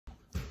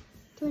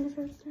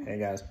Hey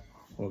guys,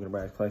 welcome to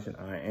Brad's Collection.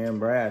 I am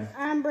Brad.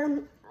 I'm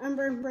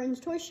Brandon's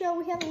Toy Show.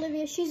 We have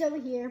Olivia. She's over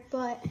here,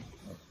 but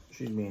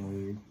she's being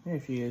weird.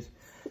 There she is.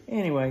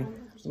 Anyway,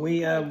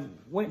 we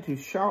went to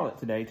Charlotte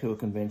today to a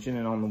convention,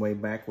 and on the way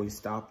back, we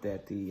stopped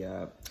at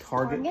the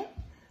Target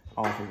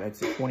off of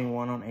exit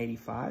 21 on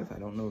 85. I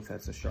don't know if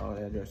that's a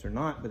Charlotte address or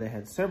not, but they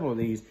had several of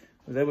these.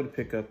 I was able to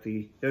pick up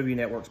the W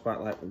Network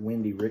Spotlight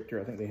Wendy Richter.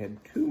 I think they had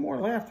 2 more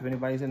left if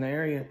anybody's in the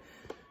area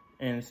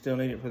and still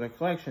need it for their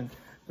collection.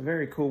 A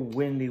very cool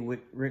Wendy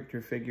Richter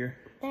figure.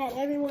 They had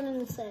everyone in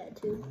the set,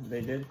 too.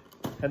 They did?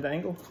 Had the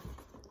angle?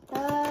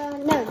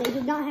 No, they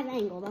did not have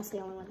angle. That's the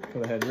only one. So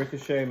they had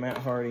Ricochet, Matt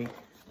Hardy,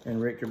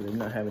 and Richter, but they did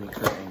not have any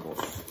current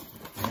angles.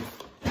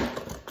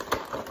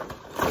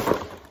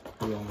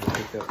 We only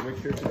picked up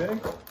Richter today. I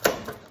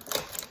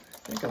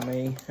think I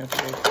may have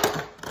to,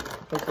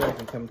 hopefully I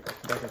can come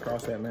back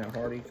across that Matt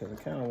Hardy, because I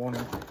kind of want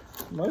him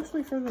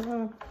mostly for the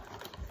drone.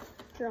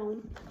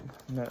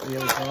 Not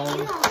the other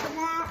drone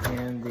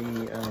and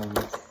the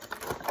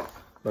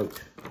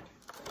boat.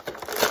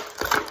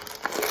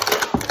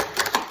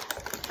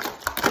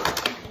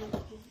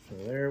 So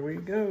there we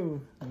go.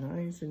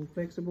 Nice and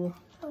flexible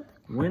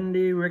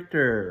Wendy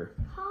Richter.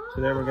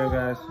 So there we go,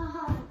 guys.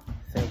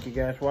 Thank you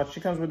guys for watching.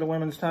 She comes with the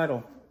women's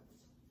title.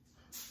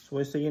 So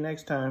we'll see you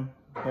next time.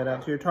 Head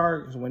out to your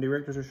Target because Wendy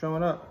Richters are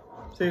showing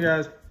up. See you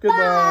guys. Goodbye.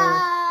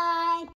 Bye.